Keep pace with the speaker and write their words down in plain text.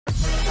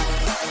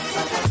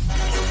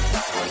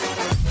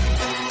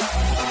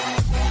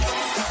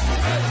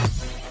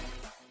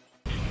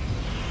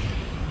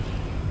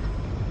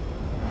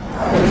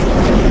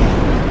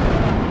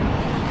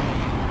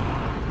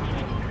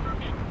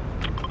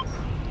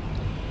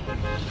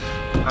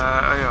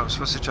Oh yeah, I'm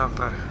supposed to jump.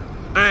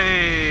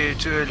 Hey,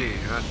 too early.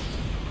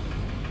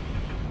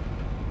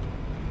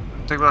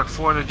 Take me like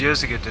 400 years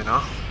to get there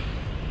now.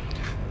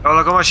 Oh,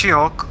 I got my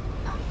She-Hulk.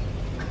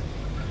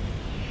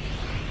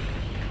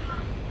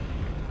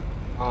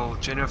 Oh,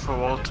 Jennifer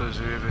Walters,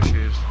 whoever she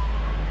is.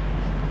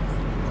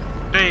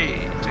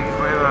 Hey, take it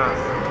forever.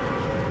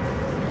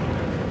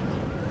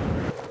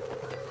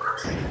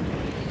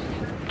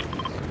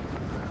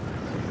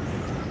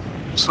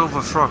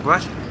 Silver Frog,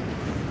 what?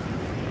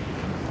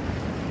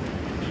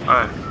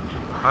 Oh,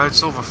 I heard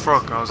Silver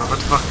Frog. I was like, what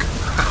the fuck?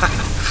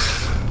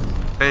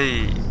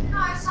 Hey.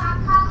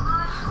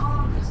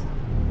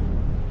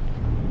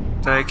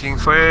 Taking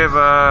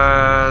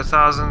forever.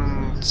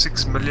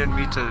 1,006 million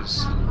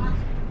meters.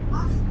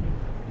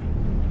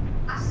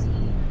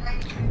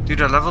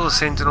 Dude, I love all the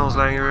sentinels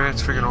lying everywhere.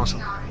 It's freaking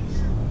awesome.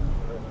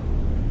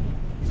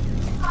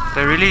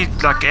 They really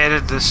like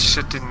added this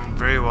shit in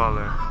very well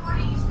though.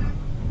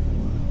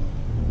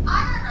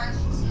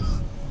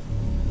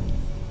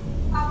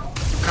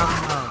 Come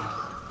on.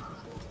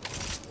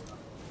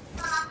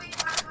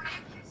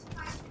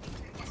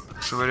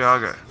 So where do I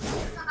go?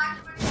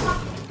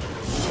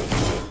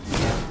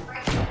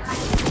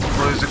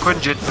 Well, there's the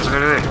Quinjet. Let's go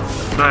to there.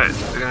 No,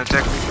 they're gonna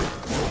attack me.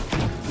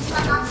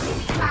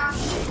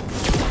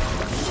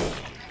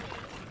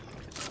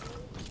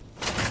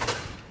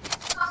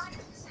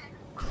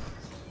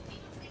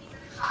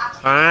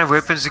 I don't have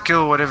weapons to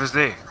kill whatever's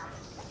there.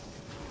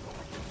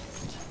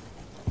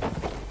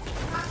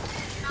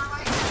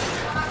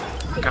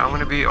 Okay, I'm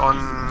gonna be on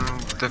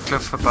the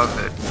cliff above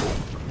it.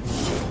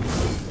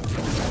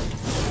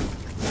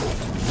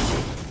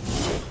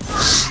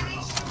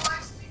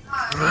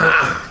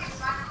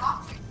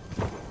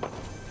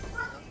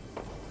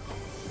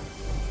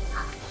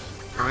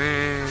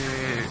 Where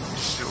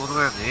is it all the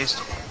way up there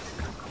still?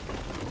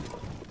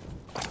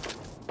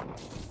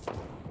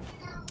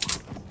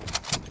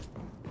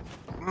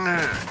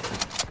 No,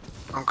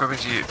 I'm coming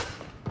to you.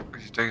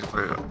 Because you take it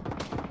forever.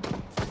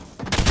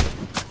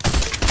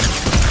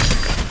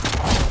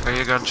 Okay,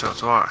 your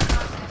gunshots, why?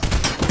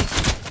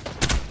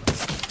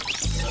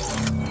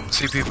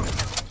 See people.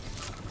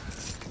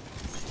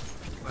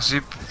 I see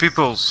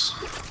peoples.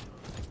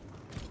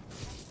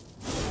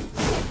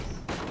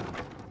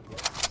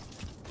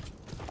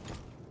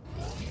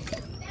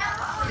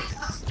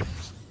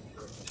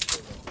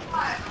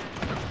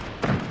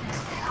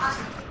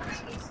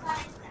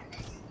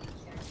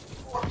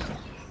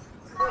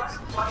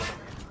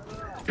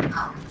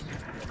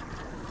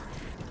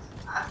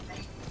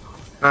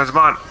 No, it's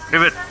mine.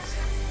 Leave it.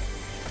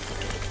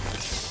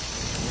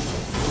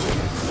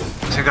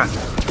 What's your gun?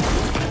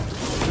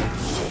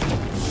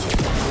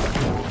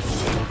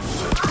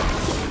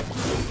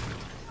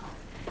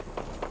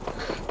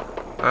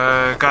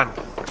 Gun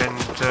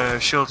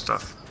and shield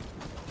stuff.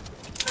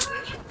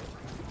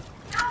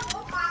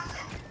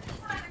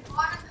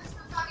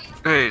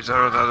 Hey, it's the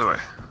other way.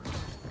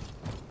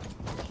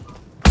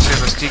 See a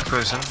mystique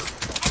person.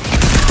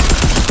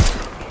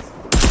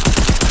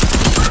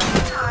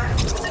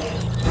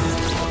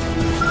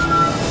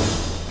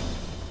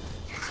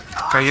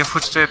 Okay, your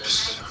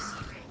footsteps.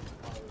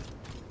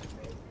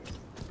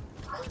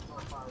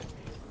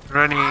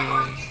 Running.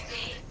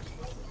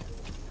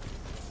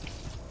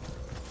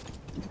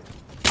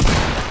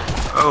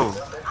 Oh.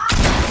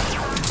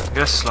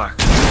 Yes, like.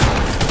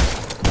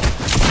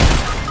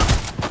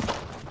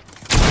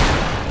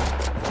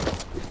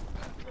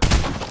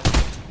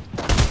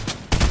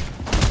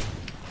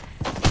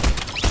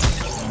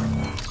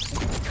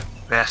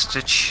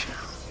 Bastard.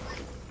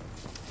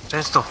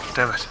 Stand still,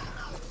 damn it.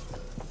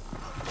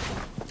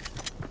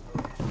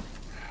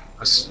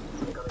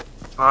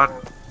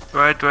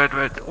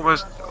 Wait,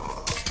 almost.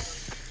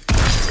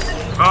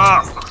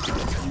 Ah!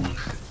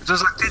 It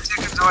was like 10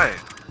 seconds away.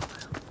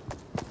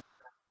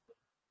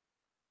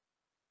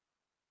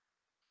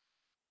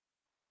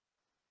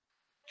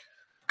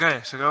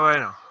 Okay, so go away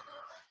now.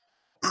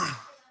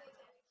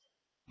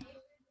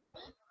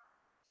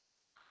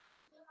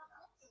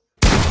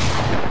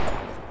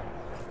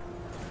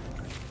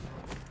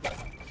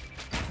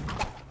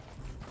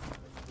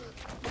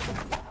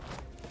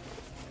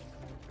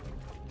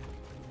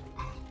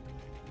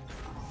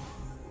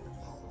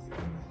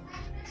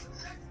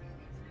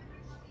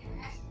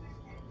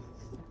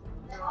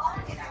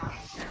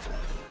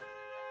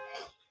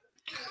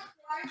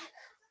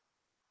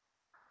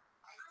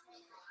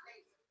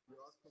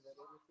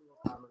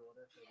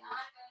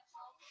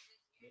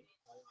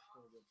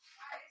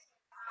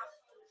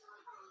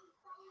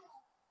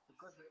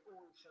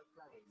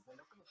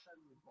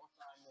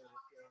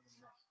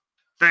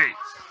 Hey.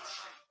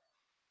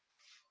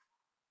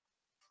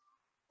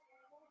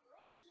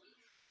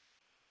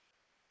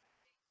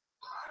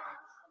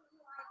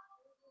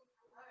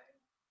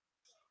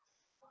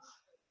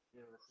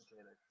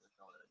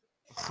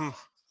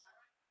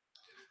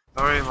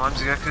 Sorry,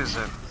 mine's Gekka's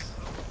then.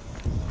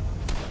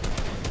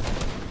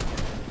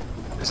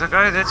 He's like,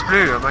 oh, that's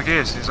blue. I'm like,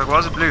 yes. He's like, why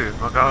is it blue?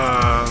 I'm like,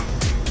 I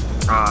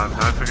have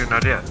no freaking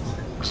idea.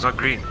 It's not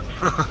green.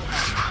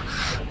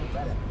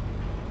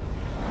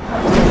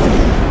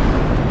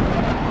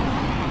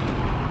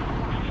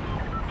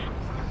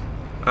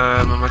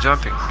 Am I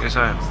jumping? Yes,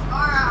 I am.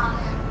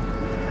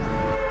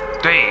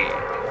 Hey!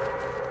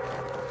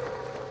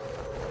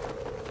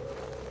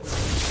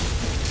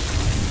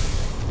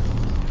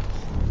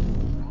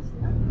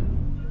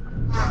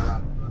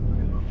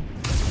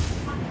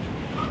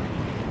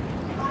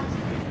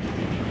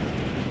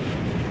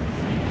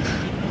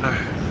 No.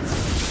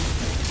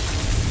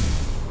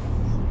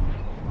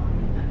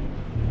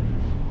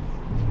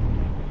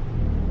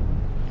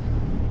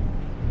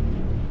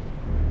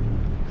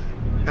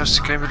 Yes,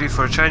 can't believe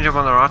for a change I'm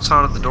on the right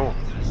side of the door.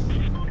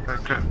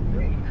 Okay.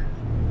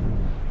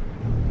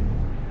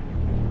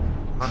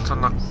 Not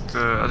on like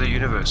the other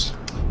universe.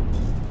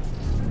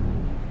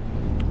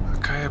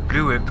 Okay, a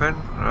blue weapon,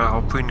 a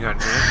harpoon gun,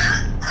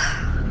 yeah.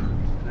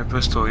 And a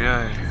pistol,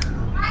 yay.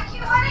 Mikey,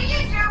 what are you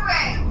doing?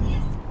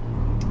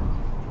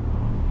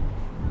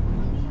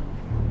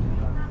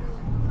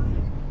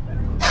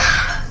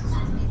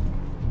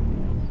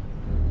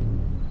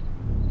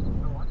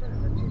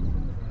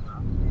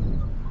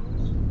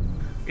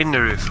 In the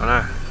roof, I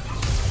know.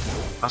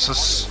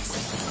 Houses.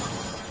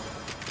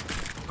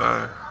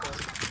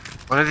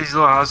 One of these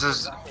little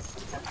houses.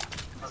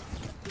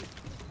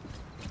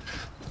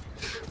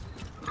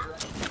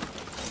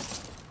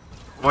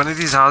 One of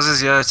these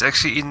houses, yeah, it's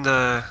actually in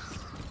the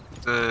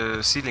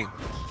ceiling.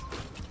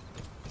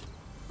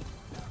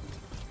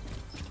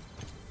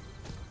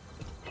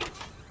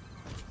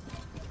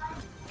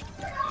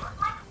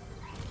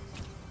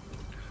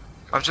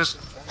 I've just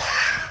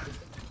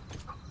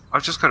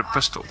got a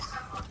pistol.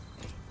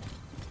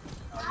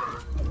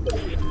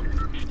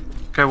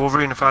 Okay,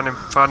 Wolverine, found him.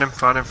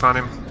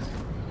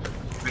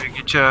 Better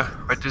get you.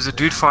 Wait, there's a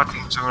dude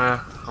fighting, so I'm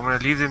gonna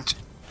leave them to.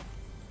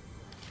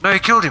 No, he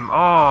killed him.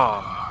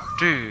 Oh,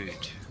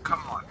 dude,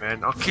 come on,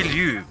 man, I'll kill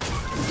you.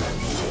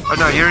 Oh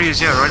no, here he is,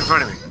 yeah, right in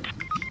front of me.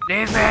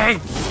 Leave me!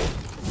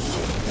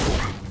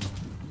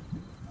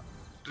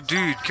 The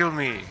dude killed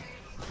me.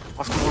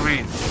 Off the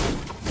Wolverine.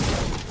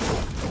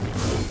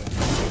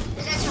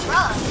 That's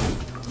Umbrella.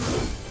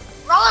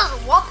 Umbrella's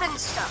whooping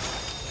stuff.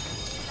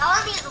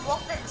 Tell me the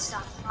whooping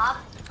stuff, Bob.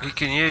 He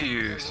can hear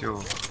you,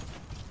 still.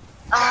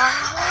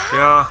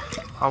 Yeah,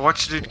 I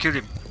watched the dude kill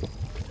him.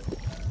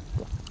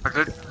 Like,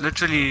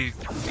 literally,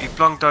 he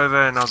plonked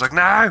over and I was like,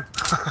 no!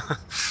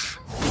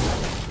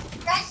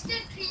 Rest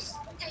in peace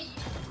to you,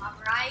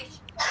 alright?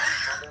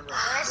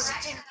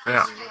 Rest in peace.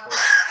 Yeah.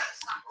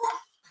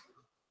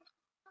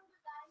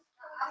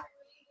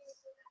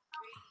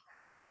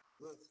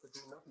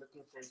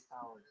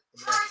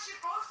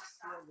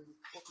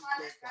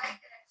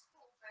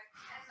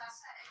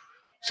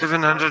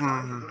 $700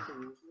 and...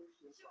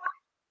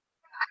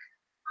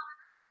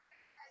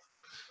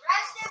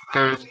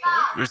 Okay,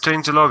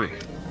 return to lobby.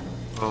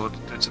 Well,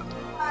 that's it.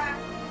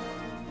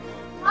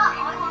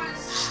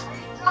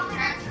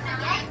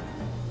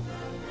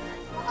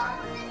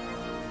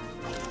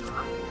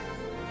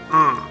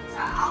 Hmm.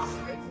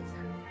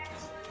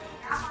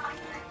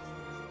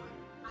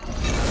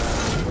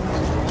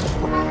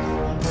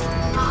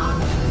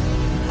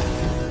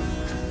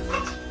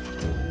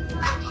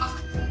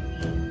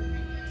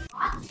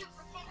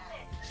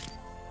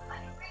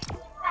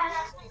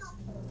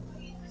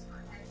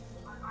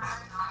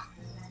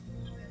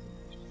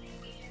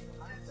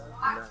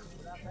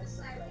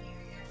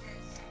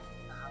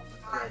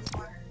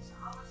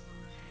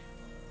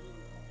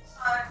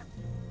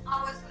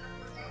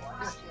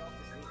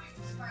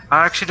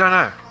 I actually don't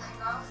know.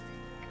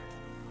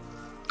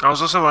 I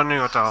was also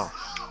wondering what the hell.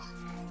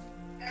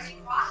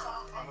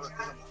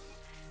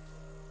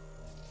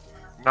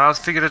 Now I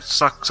figured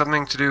it's like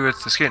something to do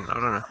with the skin. I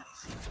don't know.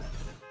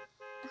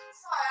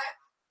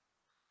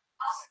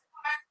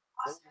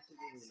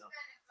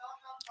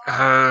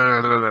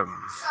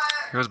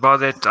 It was by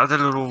that other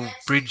little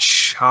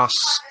bridge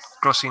house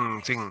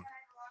crossing thing.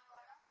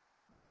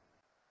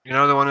 You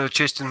know, the one with the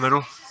chest in the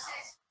middle?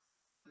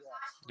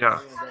 Yeah.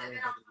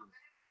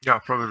 Yeah,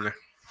 probably.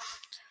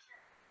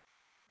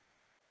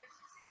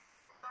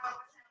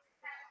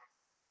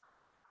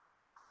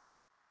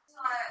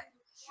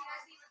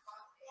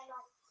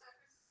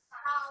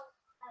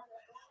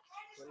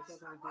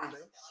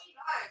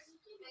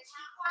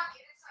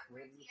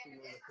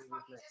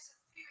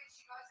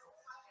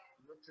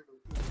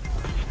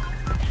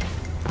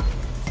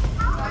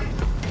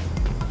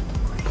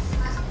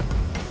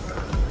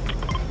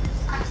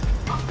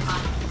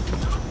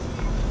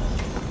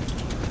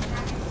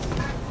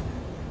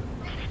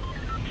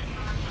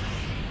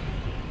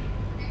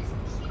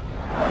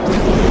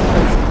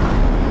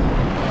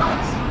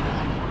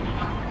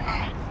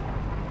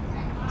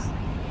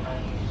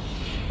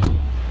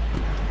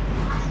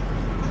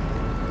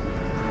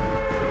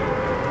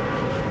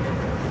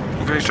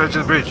 I'm going straight to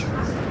the bridge.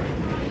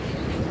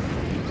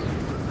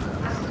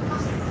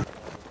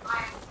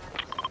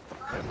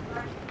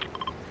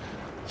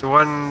 The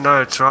one,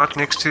 no, it's right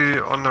next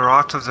to, on the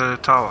right of the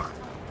tower.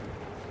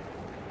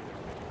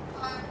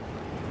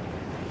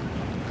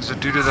 There's a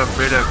dude with an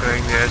umbrella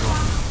going there as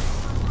well.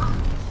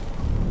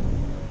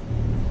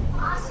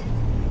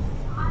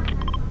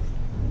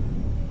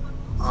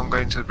 I'm going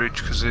going to the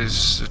bridge because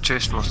there's a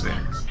chest north there.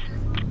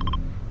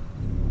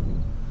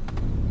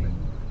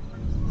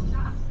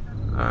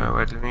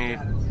 Wait, let me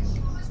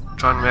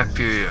try and map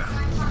you here.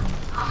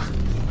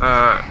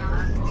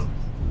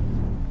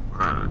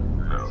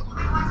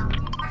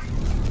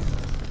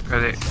 Okay,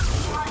 there.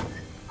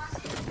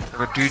 I've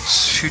got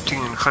dudes shooting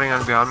and cutting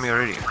on behind me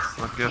already.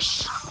 Like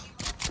just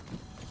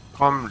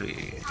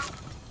calmly.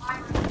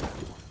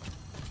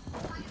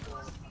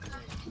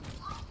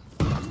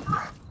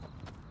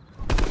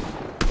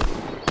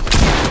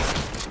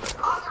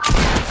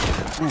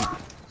 Ooh,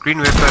 green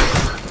weapon.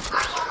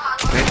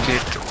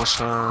 Medkit,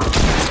 awesome.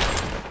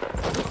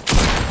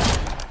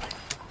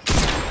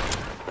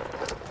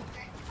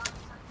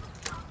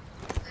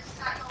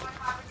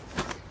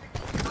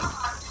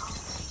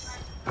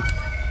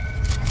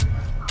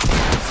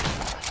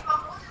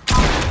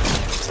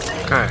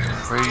 Okay,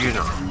 where are you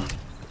now?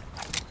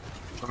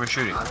 I'm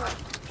shooting.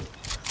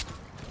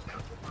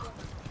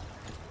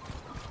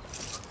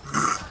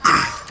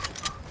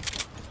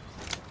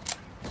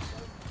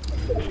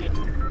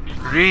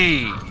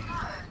 Re.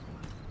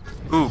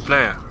 Ooh,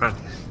 player, run.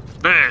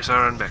 There, so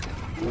run back.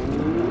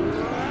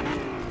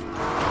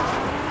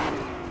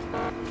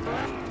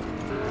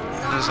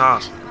 In this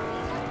house.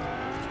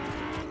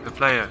 The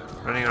player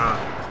running around.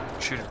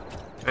 Shoot him.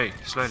 Hey,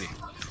 slowly.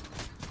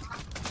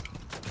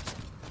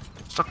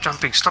 Stop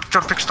jumping, stop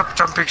jumping, stop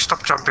jumping,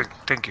 stop jumping.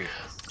 Thank you.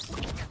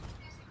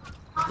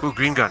 Ooh,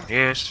 green gun.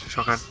 Yes,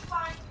 shotgun.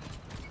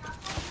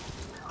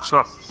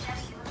 Swap.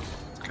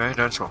 Okay,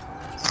 don't swap.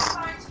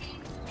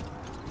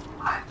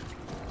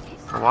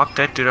 I wiped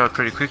that dude out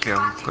pretty quickly.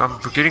 I'm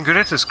getting good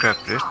at this crap,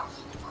 dude. I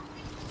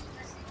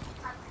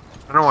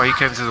don't know why he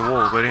came through the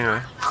wall, but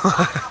anyway.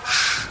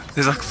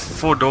 There's like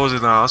 4 doors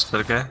in the house,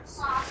 but okay.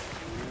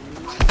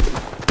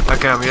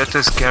 Okay, I'm at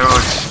this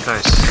garage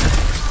place.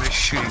 Somebody's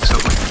shooting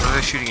somewhere. What are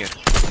they shooting at?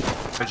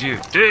 At you.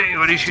 Dang,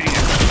 what are you shooting at?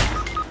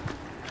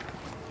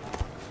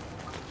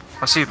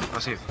 I see him, I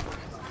see him.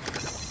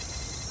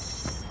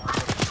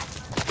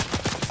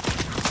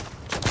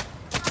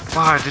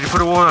 Why did he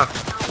put a wall up?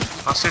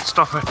 I said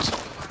stop it.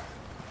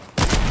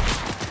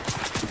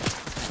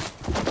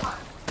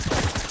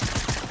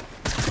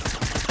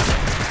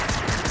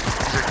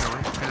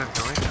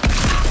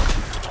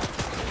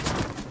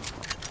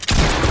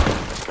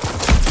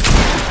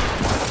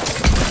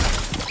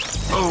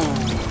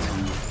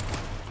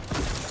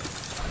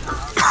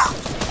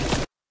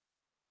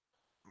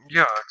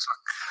 Yeah, it's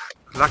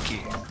like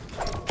lucky.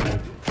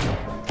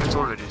 That's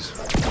all it is.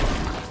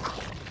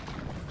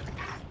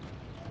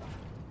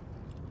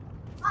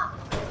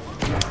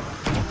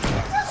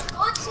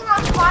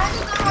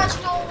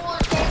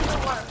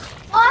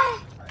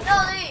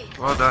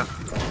 Well done.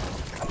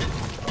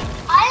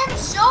 I am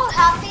so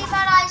happy,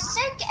 but I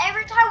think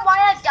every time why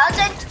it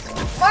doesn't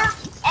work,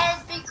 and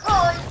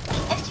because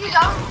if you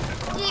don't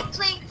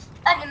deeply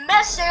a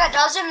message, it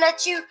doesn't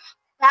let you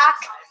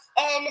back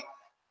in.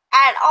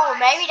 And oh,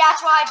 maybe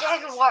that's why it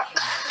didn't work.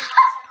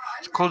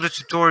 It's called a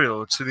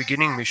tutorial. It's the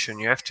beginning mission.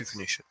 You have to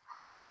finish it.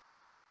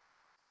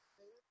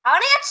 I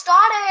want to get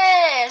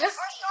started.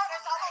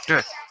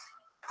 Good.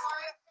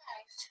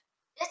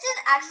 This is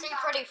actually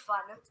pretty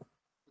fun.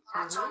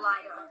 That's all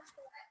I know.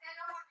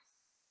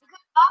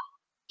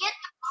 Get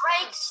the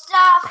break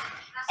stuff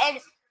and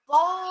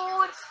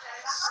bold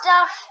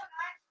stuff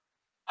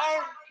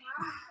and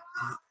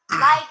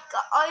like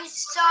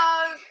also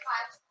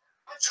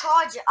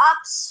charge up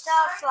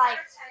stuff like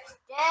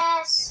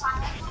this.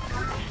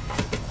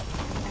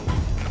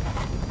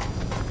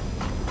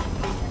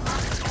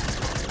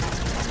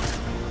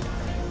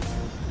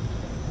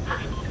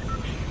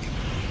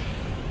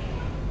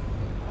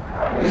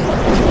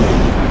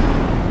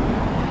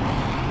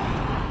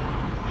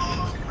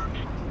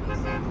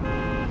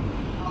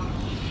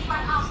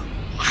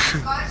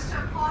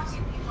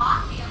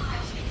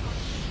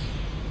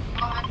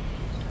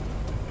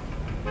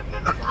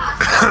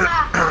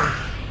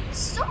 It's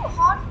so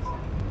hard.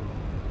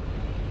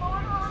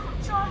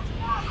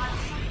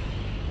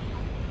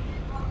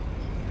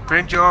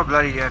 Print your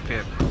bloody app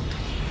here.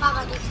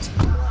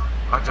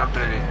 I jumped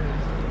early.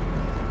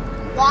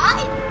 Why?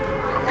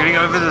 I'm getting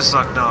over this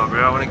suck now,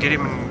 bro. I want to get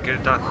him and get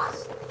it done.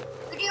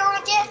 Who do you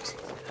want to get?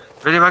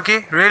 Really,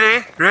 monkey?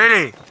 Really?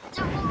 Really?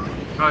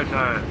 Oh,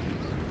 no.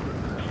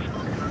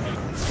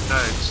 No,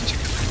 it's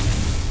chicken.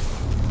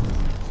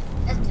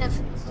 That's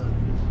different.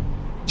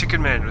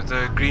 Chicken man with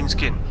the green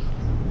skin.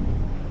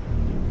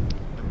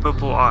 The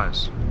purple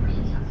eyes.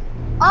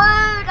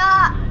 Oh,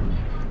 that.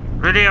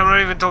 Really? I'm not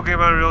even talking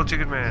about a real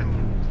chicken man.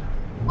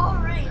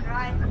 Wolverine,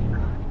 right?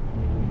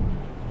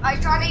 Are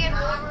you trying to get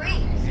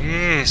Wolverine?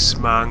 Yes,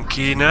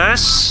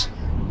 monkeyness.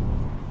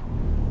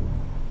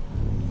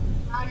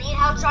 I need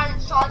help trying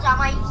to charge out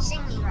my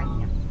thingy right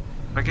now.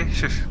 Okay,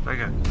 shush.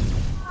 Okay.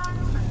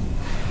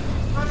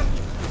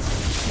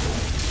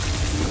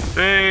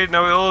 Hey,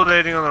 now we're all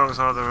landing on the wrong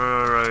side of the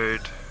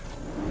road.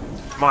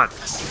 Come on.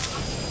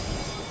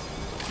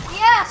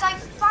 Yes, I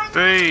finally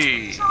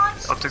Hey,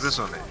 charged. I'll take this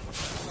one then.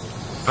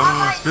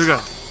 Oh, new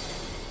gun.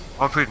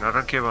 I'll put it. I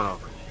don't care about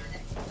that.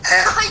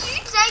 Are you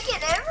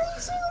taking everything?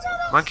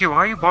 Monkey, why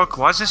are you bark?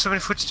 Why is there so many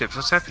footsteps?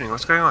 What's happening?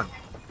 What's going on?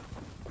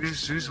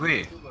 Who's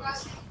where?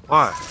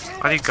 Why?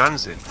 I need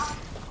guns then.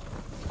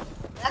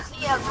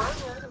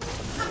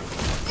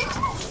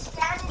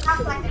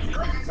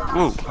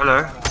 Ooh,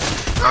 hello.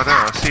 Oh there,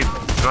 I see him.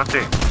 He's right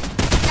there.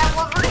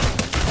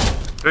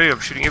 Hey, I'm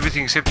shooting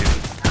everything except him.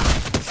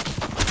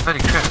 Holy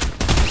crap.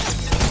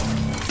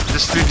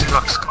 This food's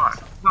like sky.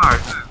 No,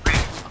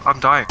 I'm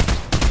dying.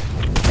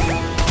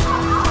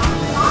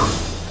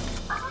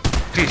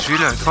 Please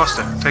reload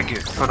faster. Thank you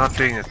for not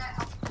doing it.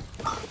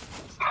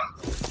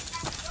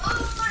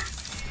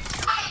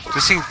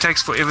 This thing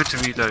takes forever to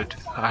reload.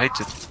 I hate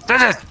it.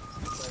 Did it!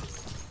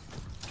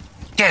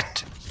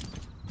 Get!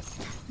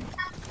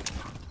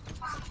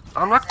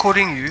 I'm not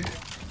calling you,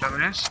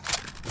 dumbass.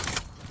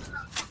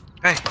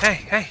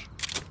 Hey!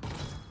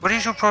 What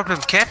is your problem,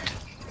 cat?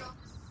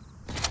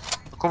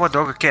 I call my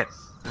dog a cat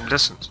and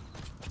listens.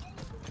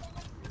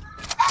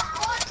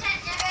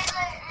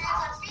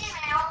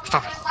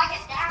 Stop it.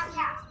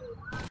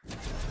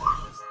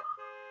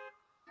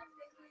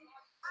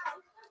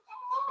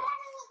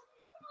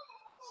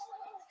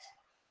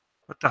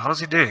 What the hell is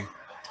he doing?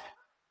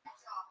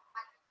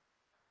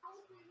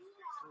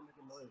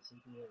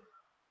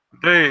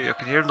 Hey, I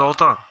can hear him the whole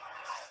time.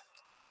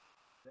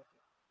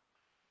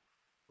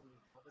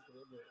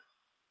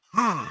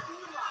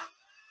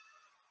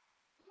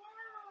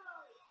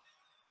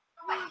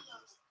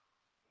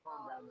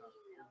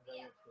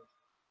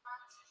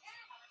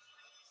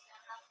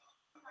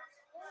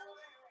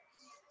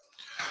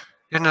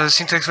 Yeah, no, this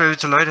thing takes forever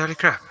to load, holy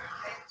crap.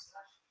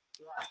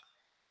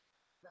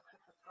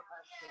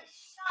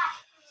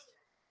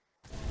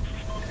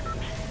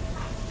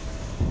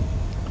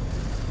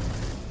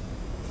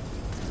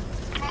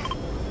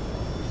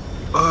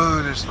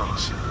 Oh, that's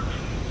nice.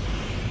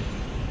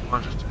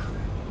 Wanted.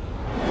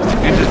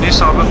 Dude, this new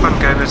Cyberpunk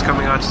game that's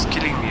coming out is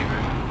killing me,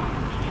 man.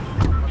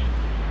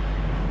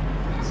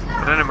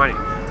 I don't have money.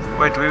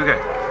 Wait, where we go?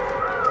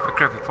 Oh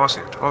crap, we're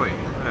passing it. Oh wait,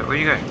 where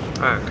you going?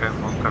 Oh, okay,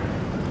 I'm coming.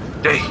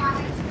 Day!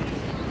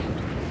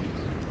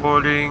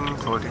 Falling.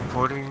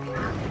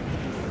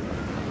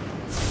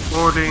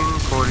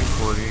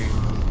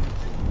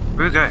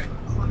 Where we going?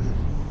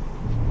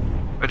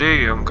 Oh, there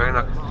you go, I'm going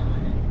like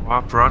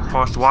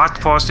right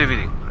past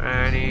everything.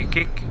 Any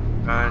kick.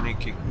 How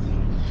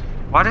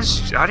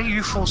do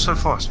you fall so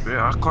fast, bro?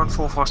 I can't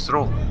fall fast at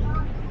all.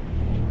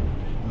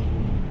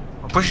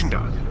 I'm pushing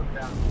down.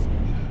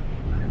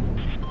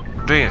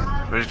 I'm doing it,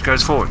 but it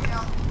goes forward.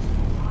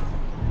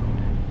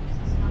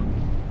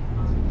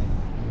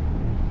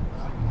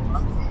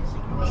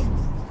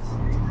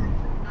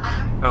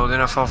 Oh,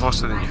 then I fell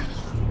faster than you.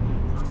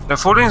 The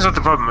falling is not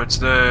the problem, it's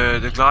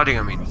the gliding,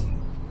 I mean.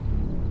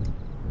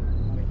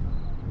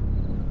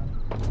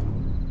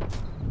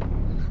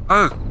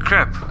 Oh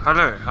crap,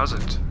 hello, how's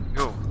it?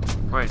 Yo,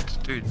 wait,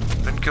 dude,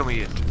 don't kill me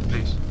yet,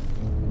 please.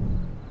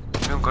 I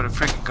haven't got a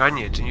freaking gun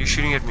yet and you're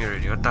shooting at me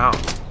already, what the hell?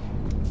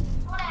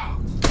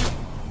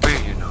 Where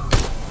are you now?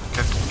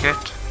 Captain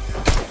Cat?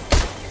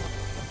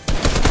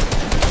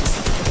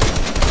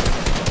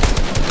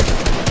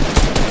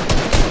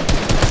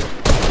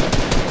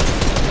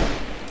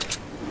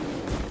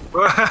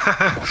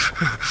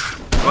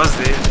 Was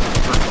there?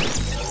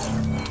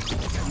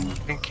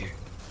 Thank you.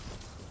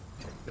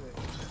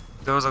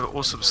 That was like an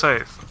awesome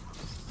save.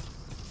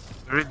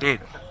 Already dead.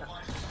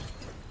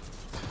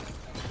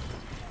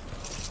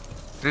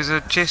 There's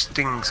a chest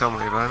thing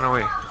somewhere, but I don't know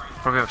where.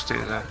 Probably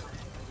upstairs there.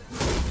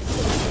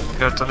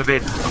 Yeah, it's on the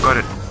bed. I got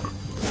it.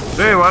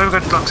 Hey, why have we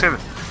got Glock 7?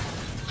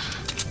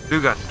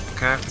 Blue gun.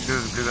 Okay, I have to do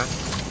the blue gun.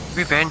 Give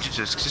me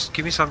bandages. Just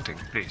give me something,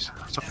 please.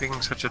 Stop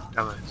being such a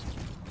dumbass.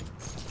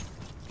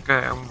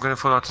 Okay, I'm gonna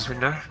fall out this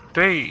window.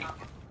 Hey!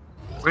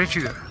 Where did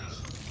you go?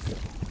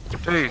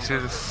 Hey,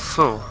 through the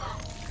floor.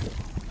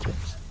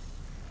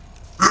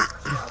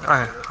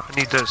 I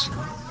need this.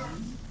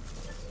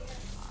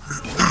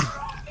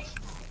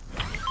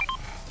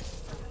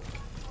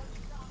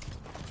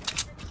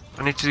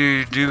 I need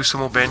to do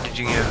some more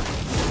bandaging here.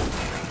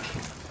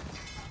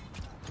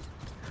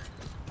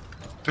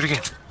 Do it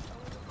again.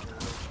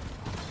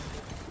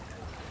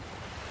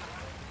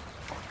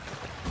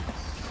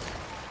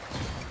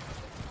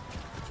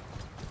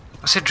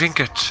 I said drink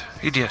it,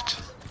 idiot.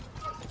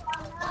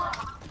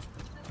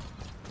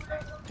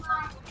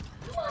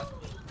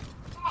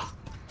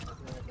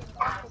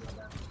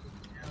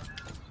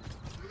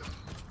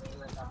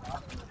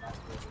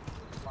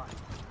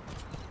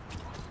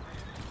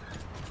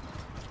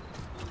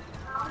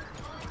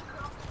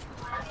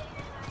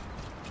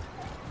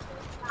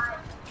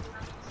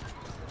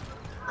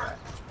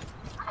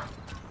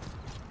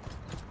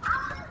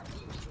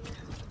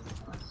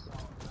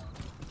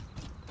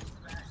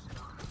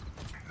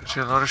 I see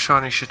a lot of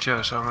shiny shit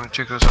here, so I'm gonna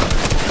check this out.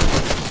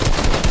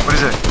 What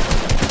is it?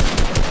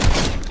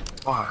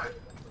 Why?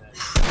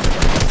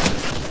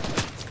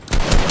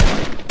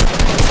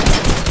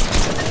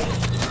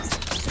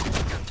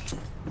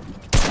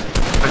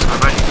 Where's my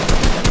buddy?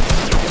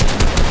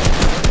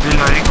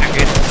 Reloading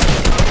again.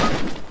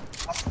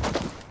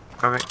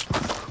 Coming.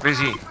 Where's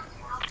he?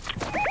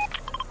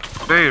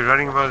 Hey,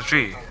 running above the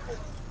tree.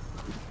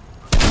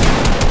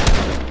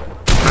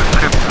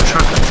 Crap, I'm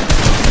shot.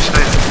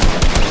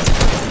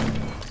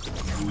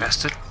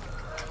 Bastard.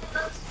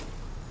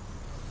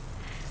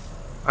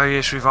 Oh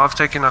yes, I've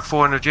taken like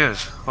 400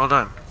 years. Well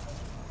done.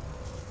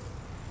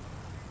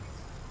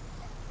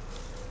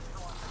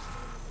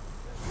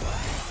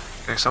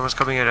 Okay, someone's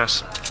coming at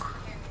us.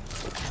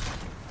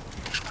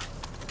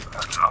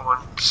 I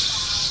want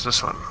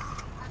this one.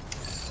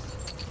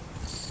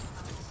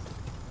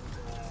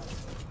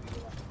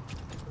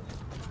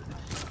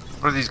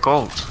 What are these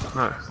golds?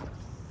 No.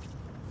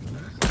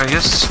 Oh,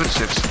 yes,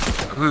 footsteps.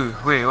 Who?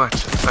 Where? What?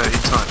 Oh,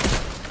 inside.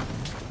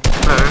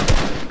 Hello.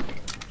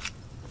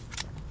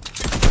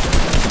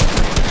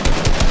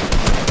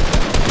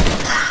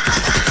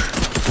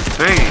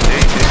 Hey.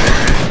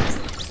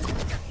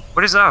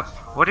 What is up?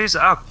 What is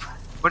up?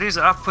 What is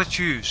up with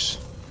yous?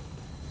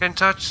 Can't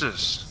touch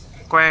this.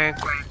 Quang.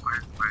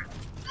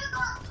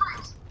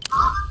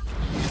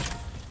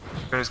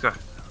 Okay, let's go.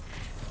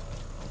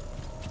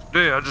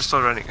 Dude, I just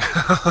started running.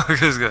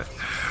 Let's go.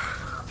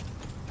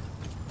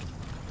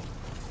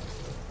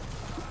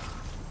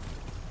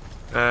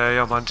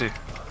 Yeah, mine too.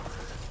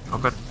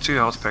 I've got 2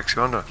 health packs,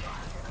 you wonder.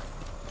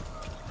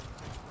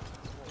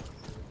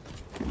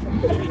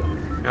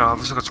 Yeah, I've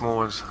also got small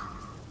ones.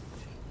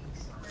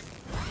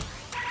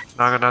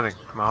 No, I got nothing.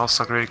 My health's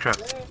like really crap.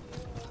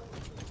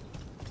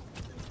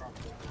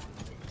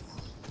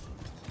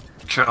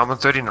 Sure, I'm on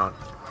 39.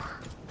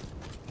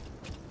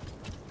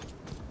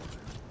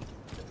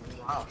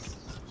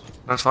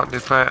 That's fine,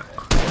 let's play it.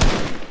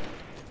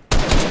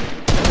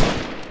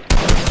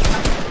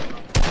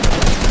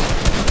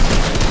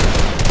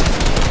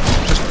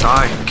 Just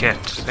die, you can't.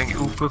 Thank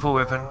you. Ooh, purple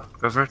weapon.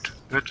 Go for it.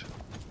 Good.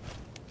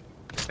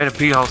 And a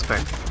big health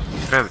pack.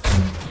 Grab it.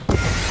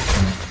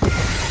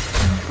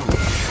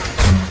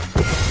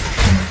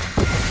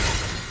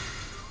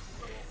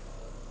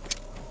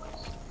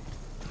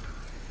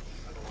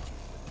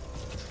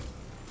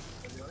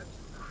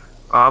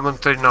 I'm on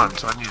 39,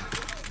 so I need it.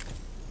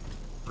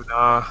 But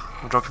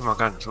I'm dropping my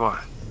guns. Why?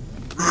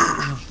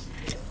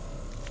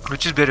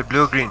 Which is better,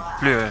 blue or green?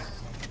 Blue, eh?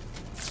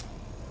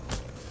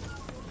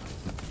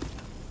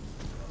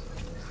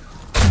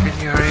 Can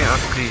you hurry up,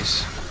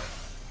 please?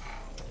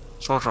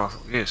 Assault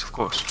rifle, yes, of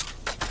course.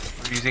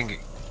 What are you thinking?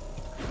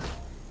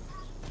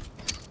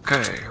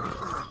 Okay.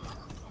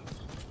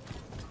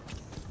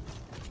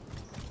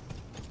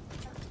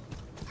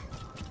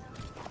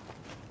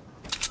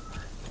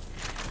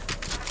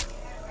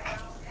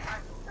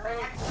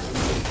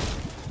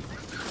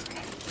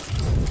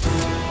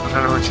 I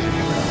don't know what you're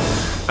doing.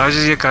 I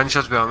just hear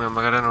gunshots behind me,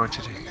 but I don't know what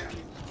you're doing.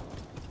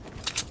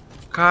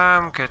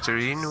 Come,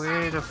 Catherine,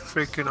 where the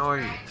freaking are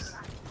you?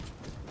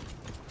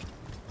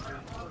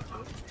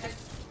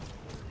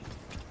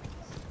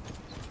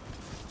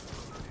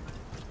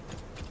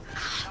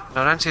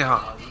 No, don't say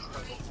how.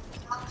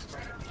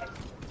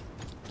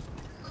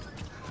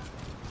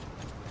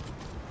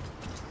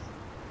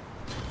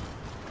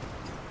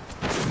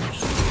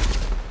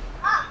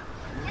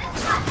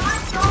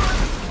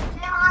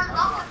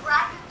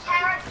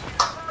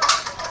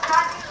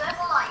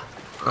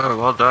 Oh,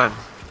 well done.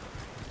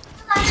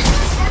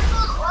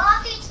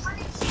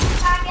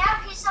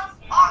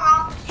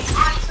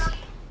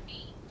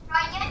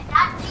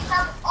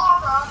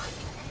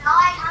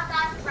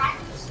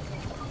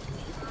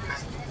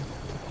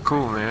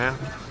 Cool, man.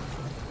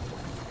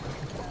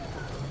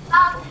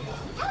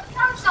 Here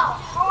comes the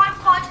hard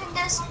part in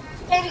this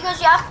game because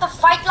you have to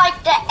fight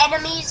like the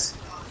enemies.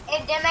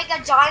 If they make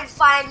a giant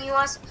fire and you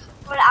must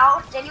put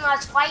out, then you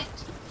must fight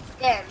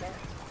them.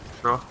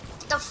 Sure.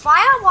 The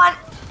fire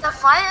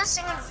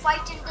thing and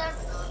fighting them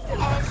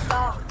is the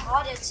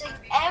hardest thing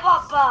ever,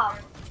 Bob.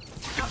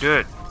 You do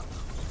it.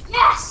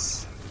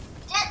 Yes!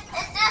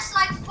 It's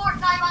like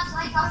Fortnite was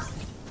like a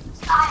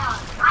style.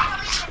 I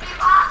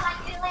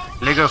don't even do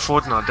like Lego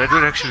Fortnite, that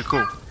would actually be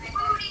cool.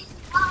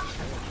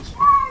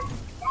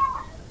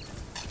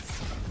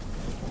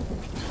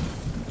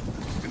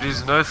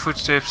 There's no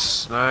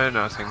footsteps, no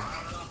nothing.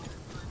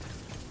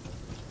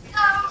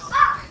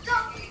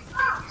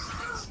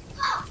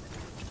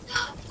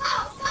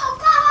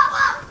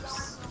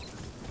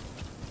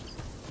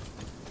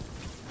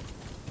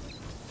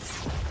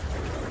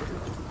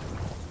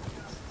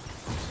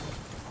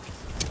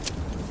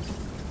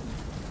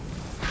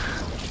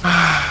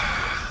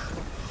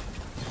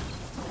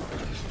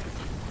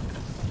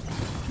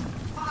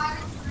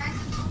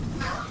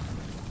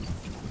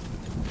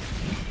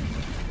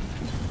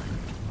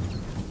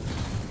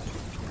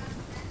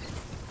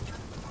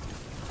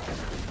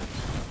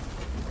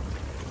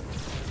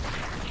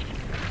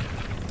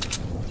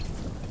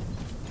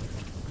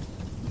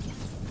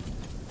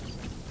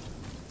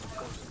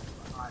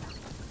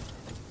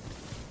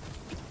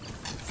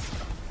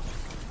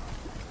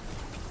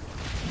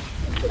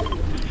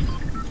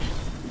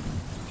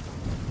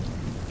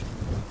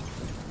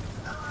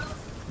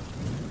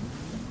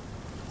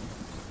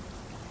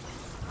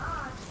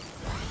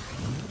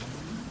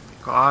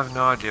 I have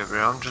no idea,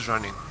 bro. I'm just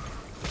running.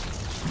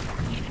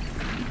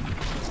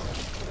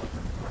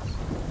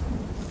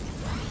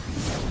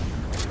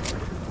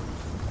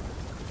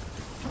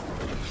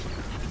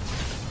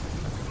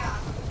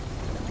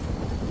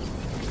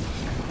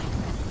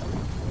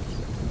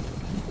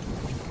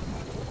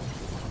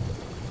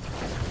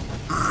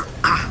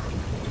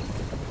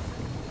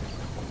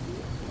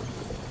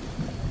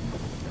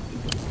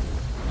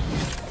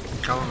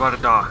 I'm about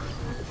to die.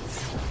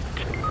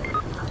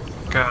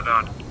 Okay, I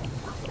died.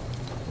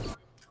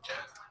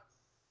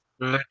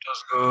 Let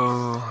us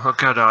go.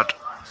 Okay, I died.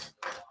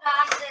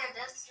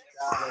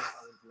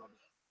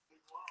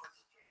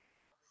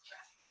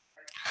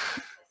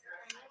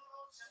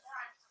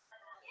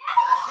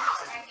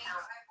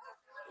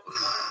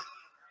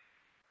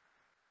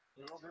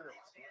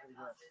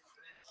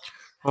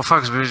 Well,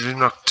 fuck, it's been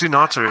like 2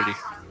 nights already.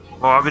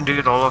 Well, I've been doing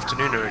it all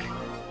afternoon already.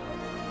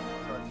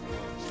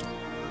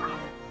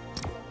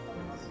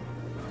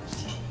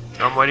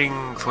 I'm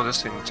waiting for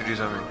this thing to do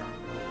something.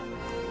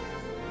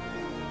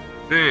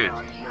 Dude.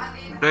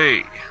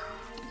 Hey.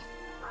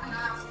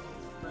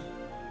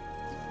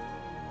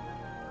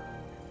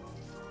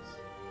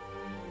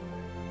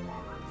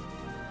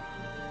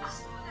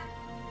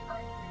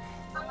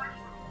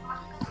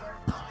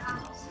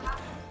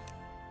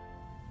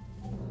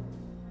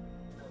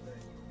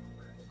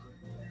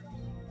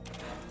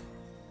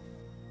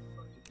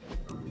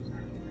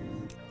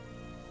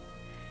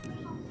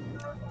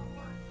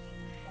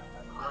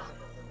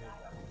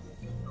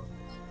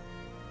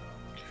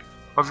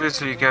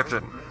 Obviously,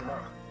 Captain.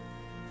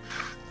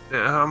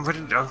 Yeah, I'm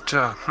waiting. I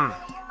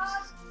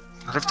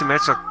left the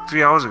match like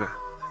 3 hours ago.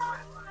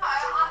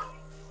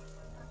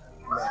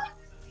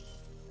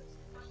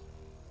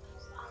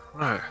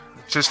 No,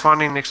 it's just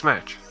finding next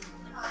match.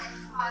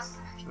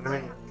 So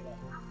let me.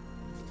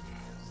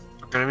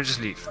 Okay, let me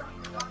just leave.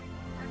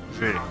 It's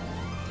ready.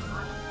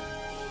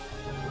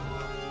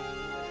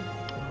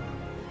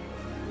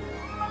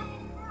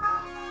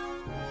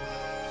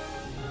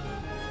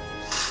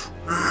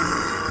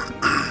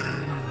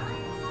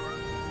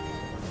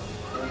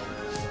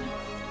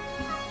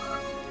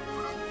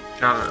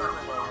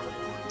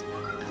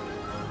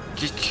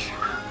 Geek.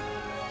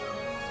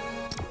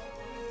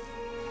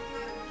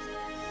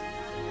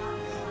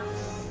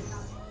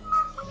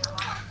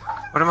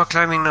 What am I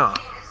climbing now?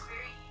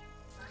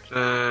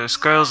 The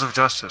Scales of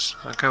Justice.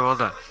 Okay, well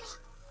done.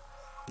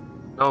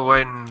 Oh,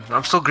 wait,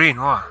 I'm still green.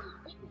 Why?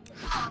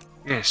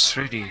 Yes,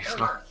 ready.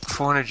 Like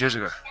 400 years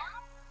ago.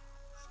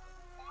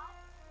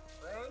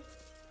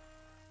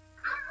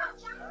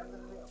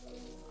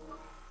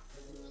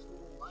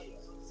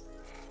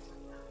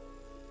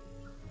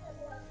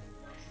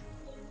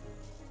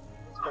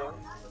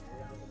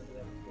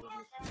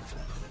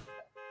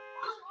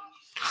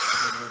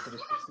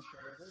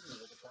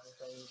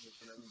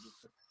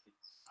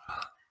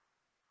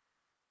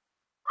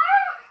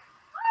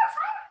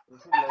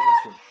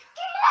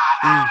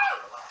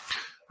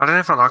 I don't know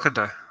if I like it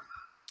though.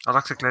 I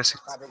like the classic.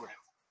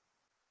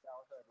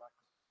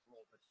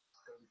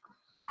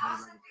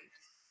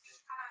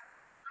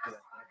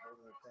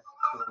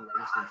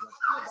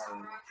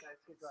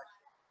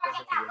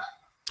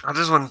 I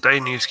just want a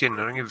new skin.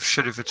 I don't give a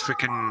shit if it's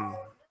freaking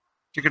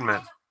Chicken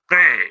Man.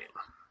 Hey!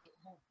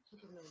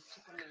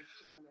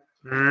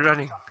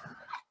 Running.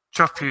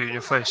 Chop you in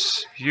your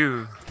face.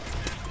 You.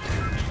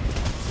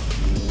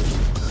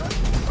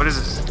 What is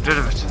this? Get rid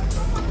of it.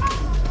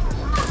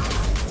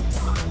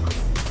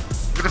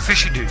 Look at the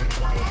fishy dude.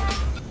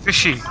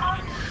 Fishy.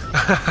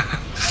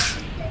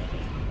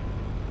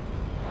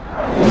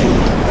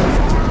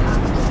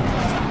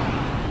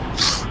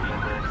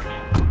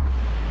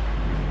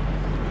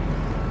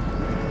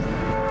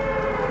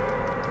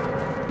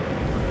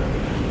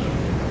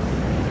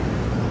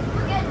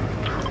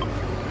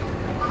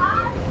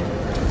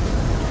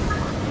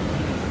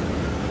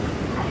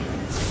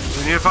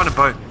 We need to find a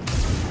boat.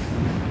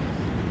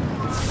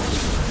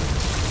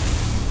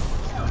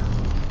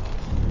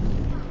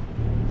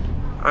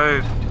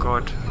 Oh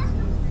god.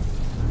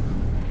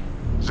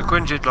 There's a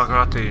Quinjet like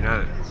right there, you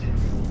know.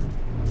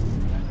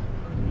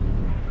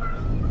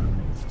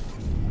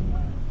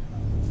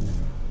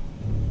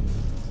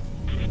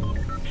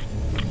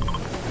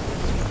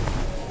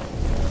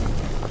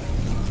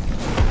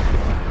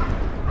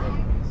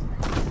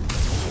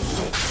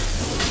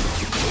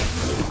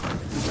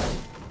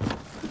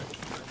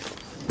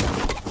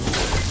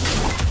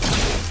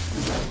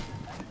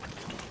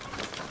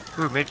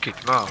 Ooh,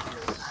 medkit, wow.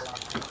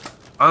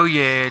 Oh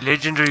yeah,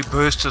 legendary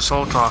burst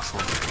assault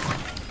rifle.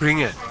 Bring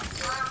it.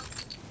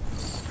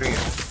 Bring it.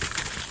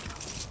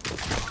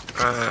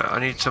 I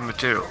need some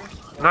material.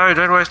 No,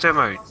 don't waste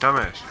ammo,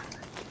 dumbass.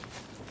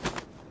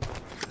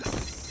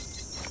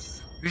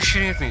 Who's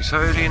shooting at me so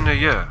early in the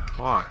year?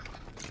 Why?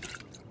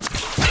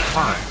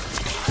 Why?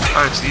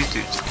 Oh, it's these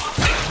dudes.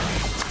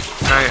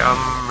 Okay,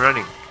 I'm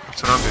running.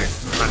 That's what I'm doing.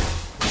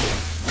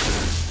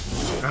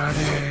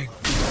 Running.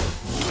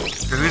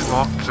 Who's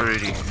marked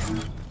already?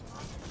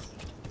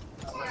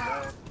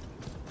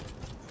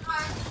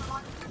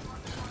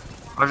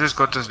 I've just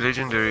got this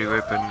legendary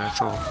weapon,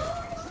 that's all.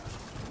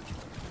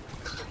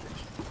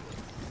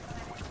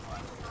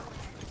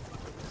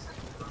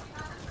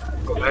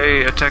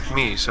 They attacked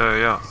me, so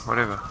yeah,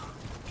 whatever.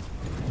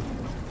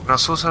 But I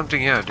saw something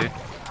here, dude.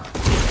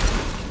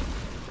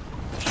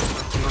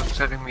 You're not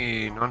telling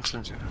me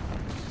nonsense here.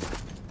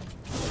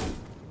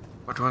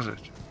 What was it?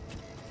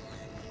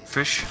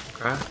 Fish?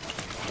 Okay.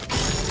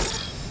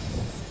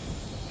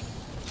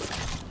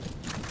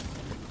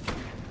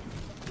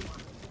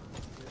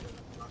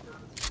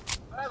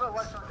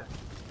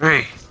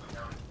 Hey!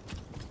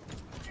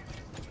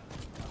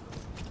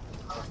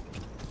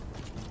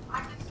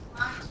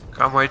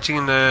 I'm waiting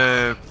in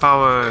the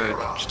power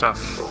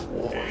stuff.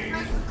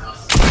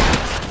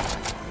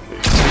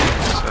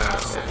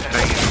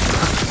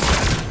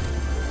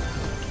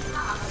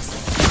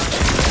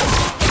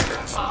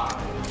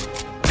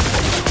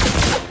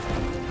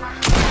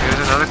 Here's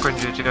another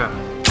conduit here.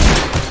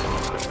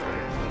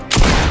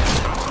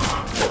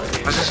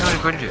 Why is there so many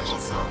conduits?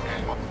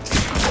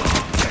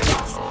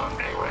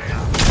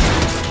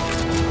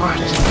 What?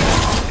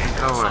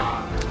 No way.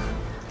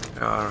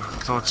 Yeah, I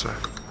thought so.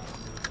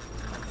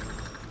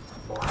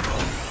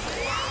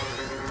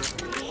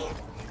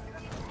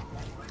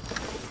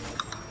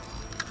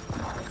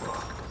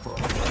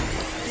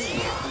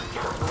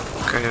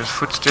 Okay, there's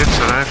footsteps. I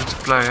don't know if it's a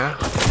player.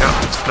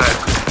 Yeah, it's a player.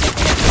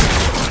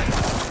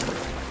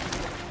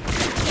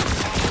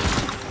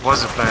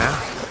 Was a player.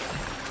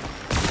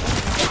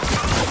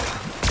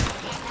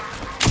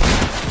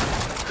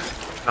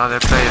 Now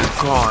that player's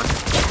gone.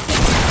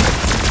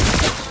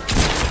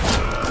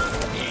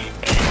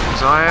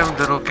 So I am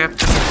little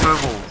Captain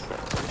Furball.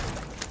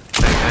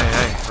 Hey, hey,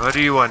 hey. What do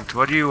you want?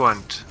 What do you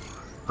want?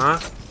 Huh?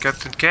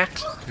 Captain Cat?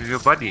 Who's your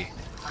buddy?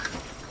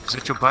 Is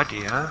that your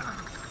buddy, huh?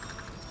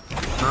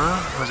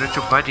 Huh? Was that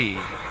your buddy?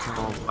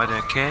 Oh,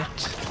 buddy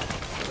cat?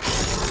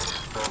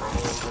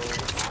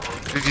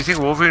 Did you think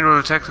Wolverine will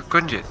attack the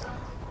Kunjit?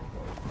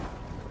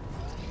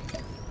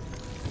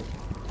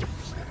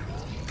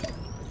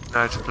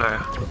 No, it's a player.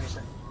 No,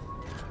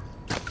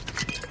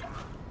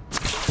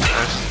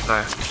 it's a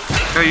player.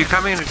 Yo, you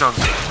coming in the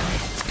jungle?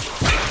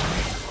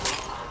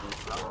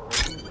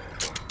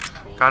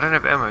 I don't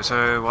have ammo,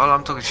 so while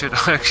I'm talking shit,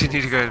 I actually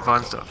need to go and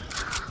find stuff.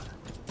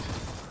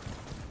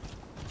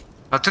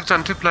 I took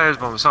down 2 players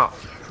by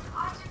myself.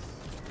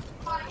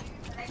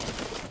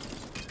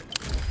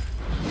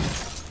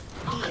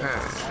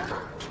 Okay.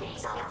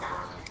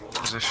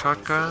 There's a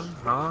shotgun.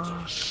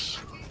 Nice.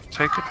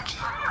 Take it.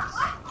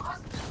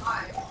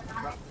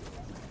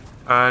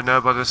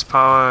 No, by this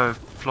power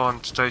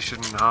plant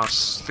station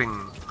house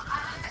thing.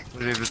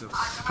 Whatever the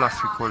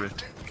fluff you call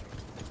it.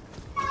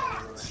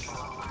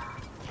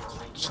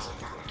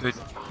 Okay,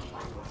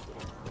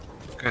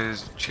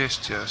 there's a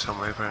chest here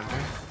somewhere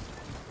apparently.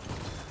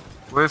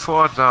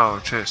 Wherefore art thou,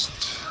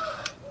 chest?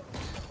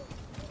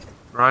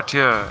 Right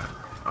here,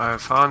 I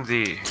found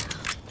thee.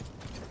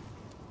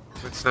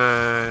 With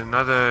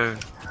another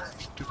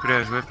stupid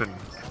ass weapon.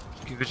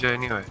 Just give it here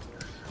anyway.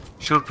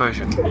 Shield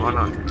potion, why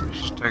not?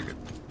 Just take it.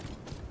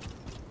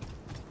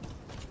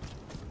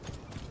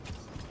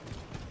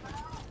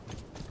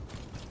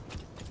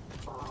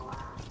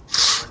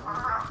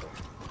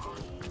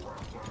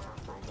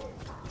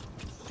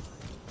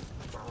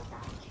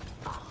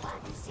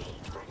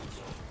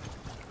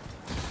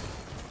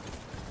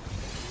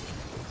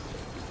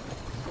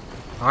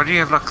 Why do you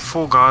have like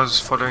 4 guys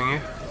following you?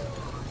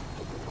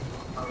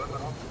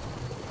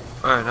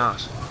 Oh,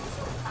 nice.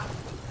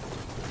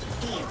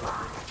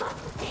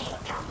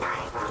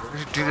 We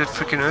should do that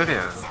freaking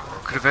earlier.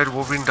 Could have had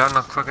Wolverine done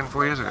like fucking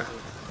 4 years ago.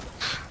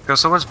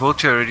 Because someone's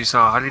built here already, so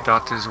I highly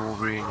doubt there's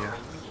Wolverine here.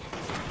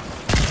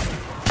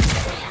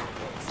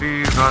 Who are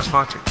you guys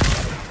fighting?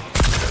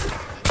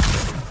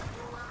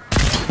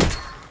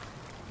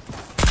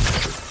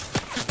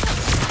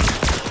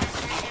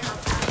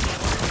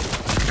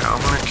 Yeah,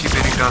 I'm gonna keep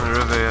heading down the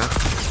river here.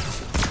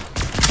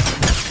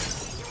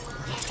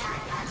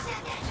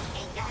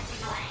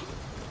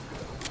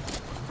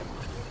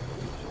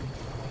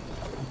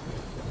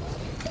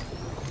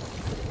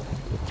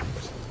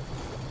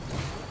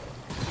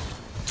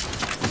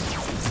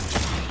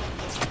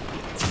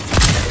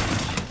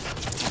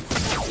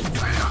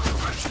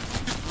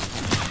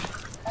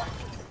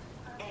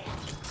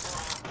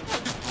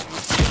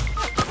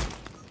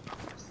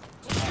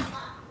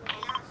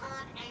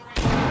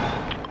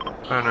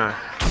 Oh no,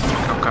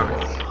 I'm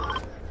coming.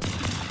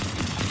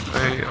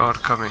 They are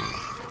coming.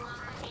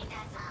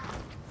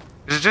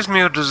 Is it just me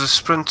or does the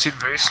sprint seem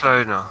very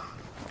slow now?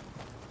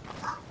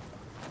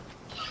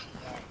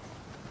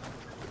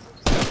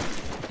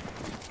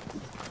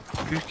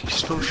 He's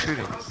still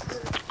shooting.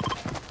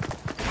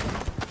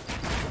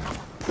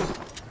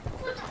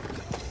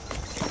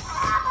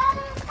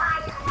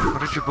 What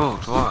did you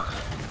build? Why?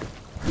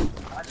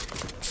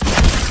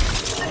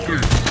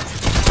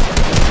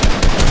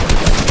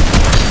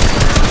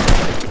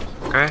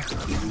 Okay.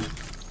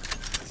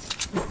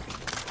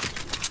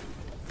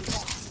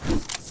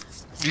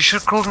 You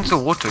should have crawled into the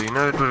water, you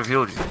know it would have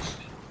healed you.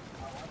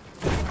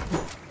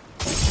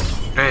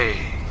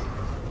 Hey.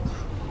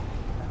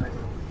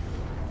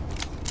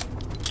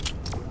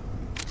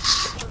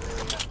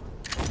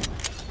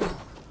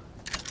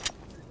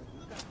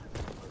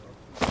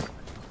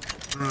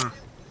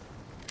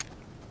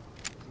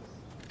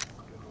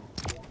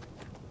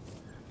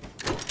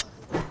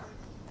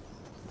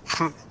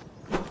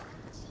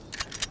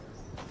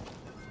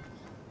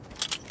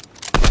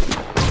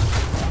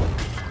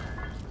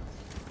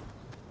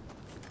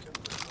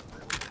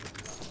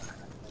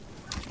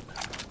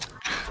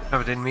 No,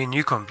 but then me and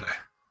you can't play.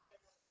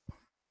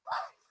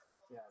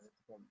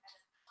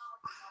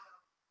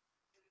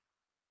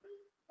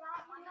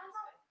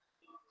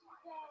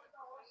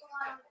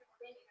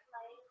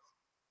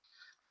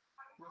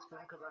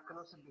 because I can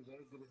also be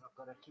very good if I've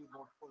got a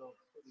keyboard full of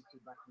 32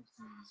 buttons.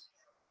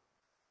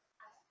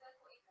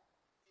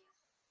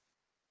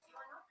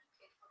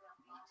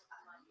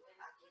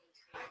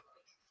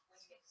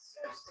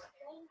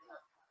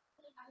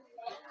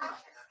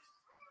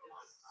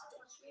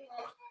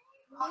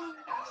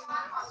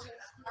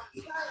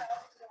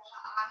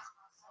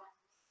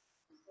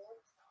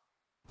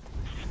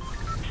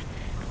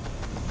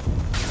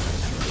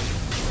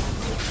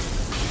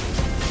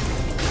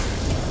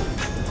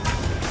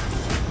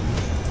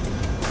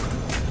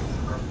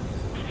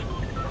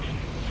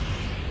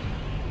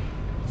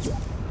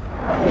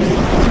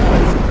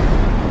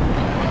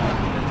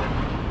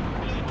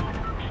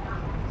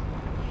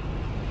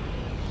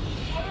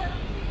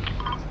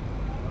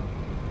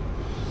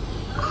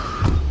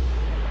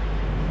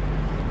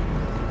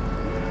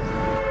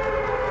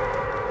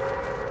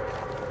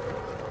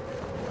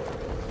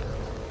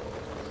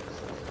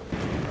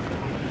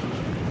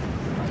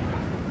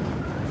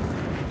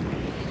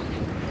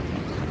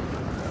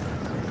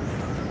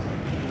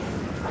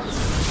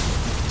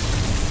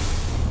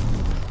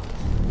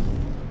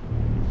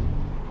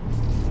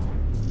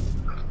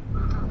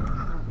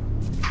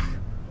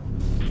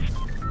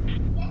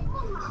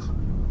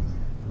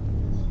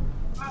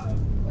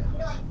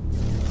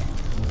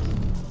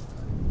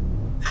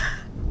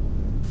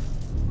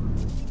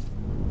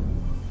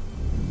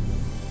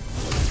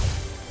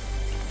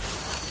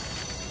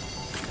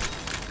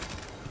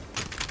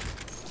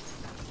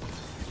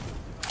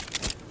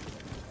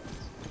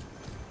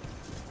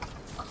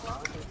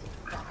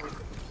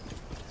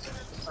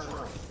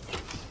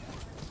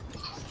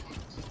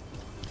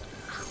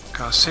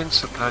 Can't sense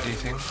the bloody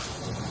thing.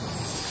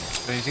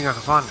 Do you think I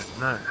can find it?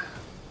 No.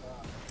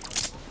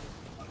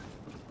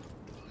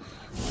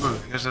 Ooh,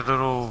 here's a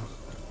little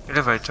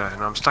elevator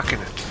and I'm stuck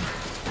in it.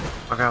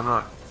 Okay, I'm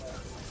not.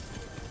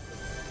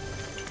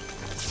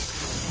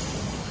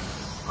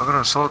 I got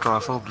an assault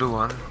rifle, blue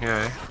one,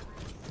 yeah.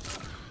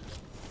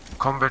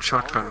 Combat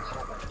shotgun.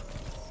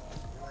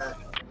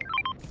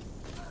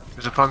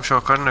 There's a pump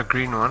shotgun, a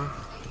green one.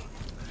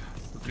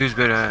 The blue's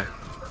better, eh?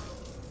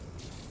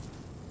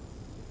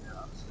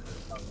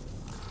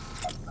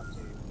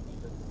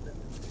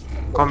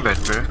 Combat,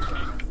 bro.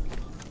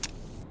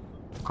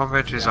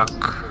 Combat is like...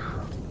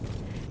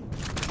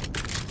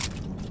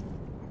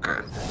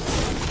 Okay.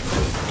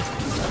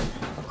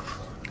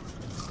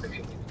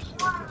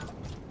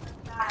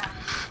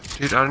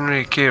 Dude, I don't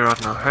really care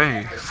right now.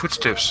 Hey,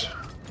 footsteps.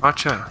 Right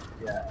here.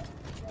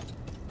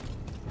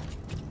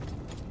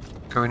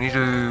 Okay, we need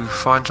to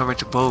find something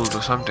to build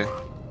or something.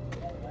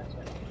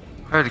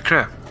 Holy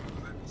crap.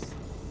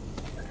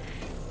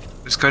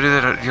 Let's go to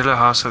that yellow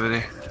house over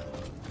there.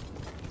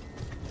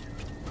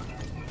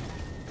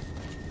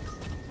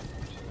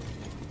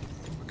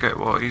 Okay,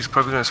 well, he's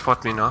probably gonna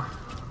spot me now.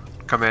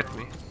 Come at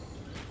me.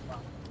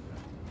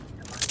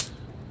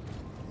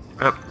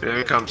 Yep, there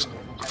he comes.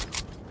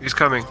 He's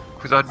coming,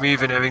 without me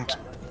even having to...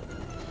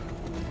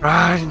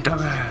 Run,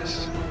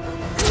 dumbass!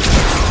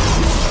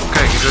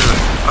 Okay, get rid of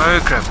it. Oh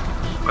crap.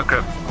 Oh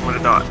crap, I'm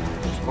gonna die.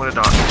 I'm gonna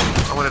die.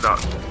 I'm gonna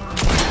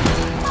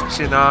die.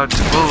 See, now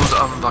to build,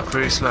 I'm like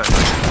very slow.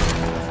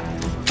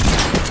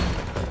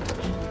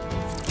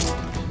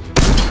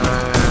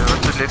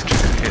 What's the left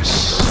trigger? Yes,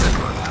 that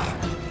one.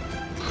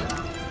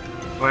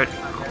 Wait,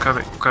 I'm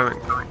coming, I'm coming.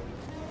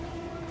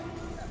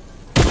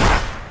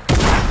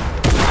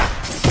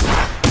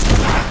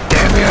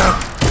 Damn you!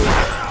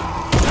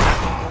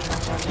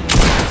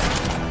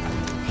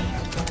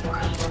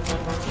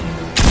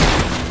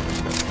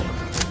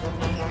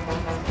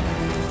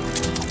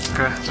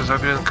 Okay, just hope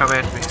he doesn't come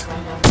at me.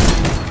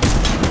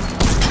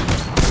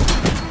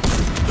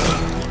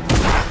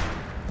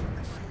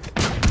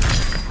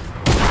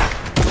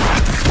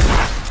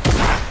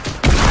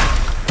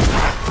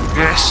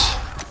 Yes!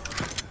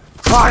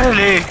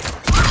 Finally!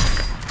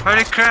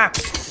 Holy crap!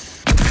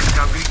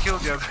 Now we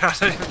killed you, but I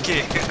don't even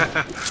care.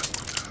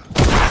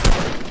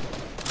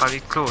 I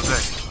need claws,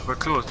 eh? We're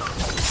claws now.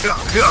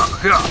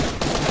 Here!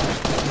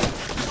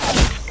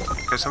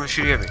 Okay, someone's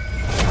shooting at me.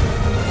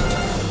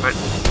 Wait.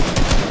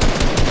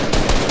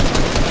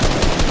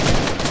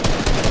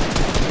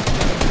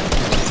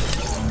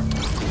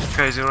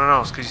 Okay, is anyone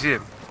else? Can you see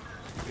him?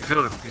 You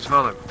feel him? You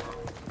smell him?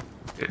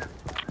 Yeah.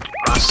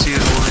 I see him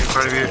moving in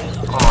front of you.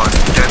 Oh,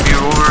 damn you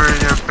over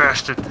there,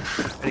 bastard.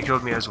 And he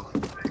killed me as well.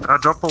 I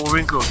dropped all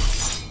wrinkles.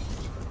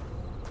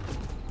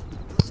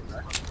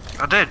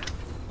 I did.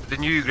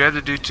 Then you grab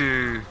the dude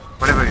to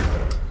whatever him.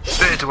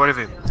 To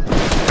whatever him.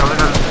 Come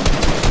on.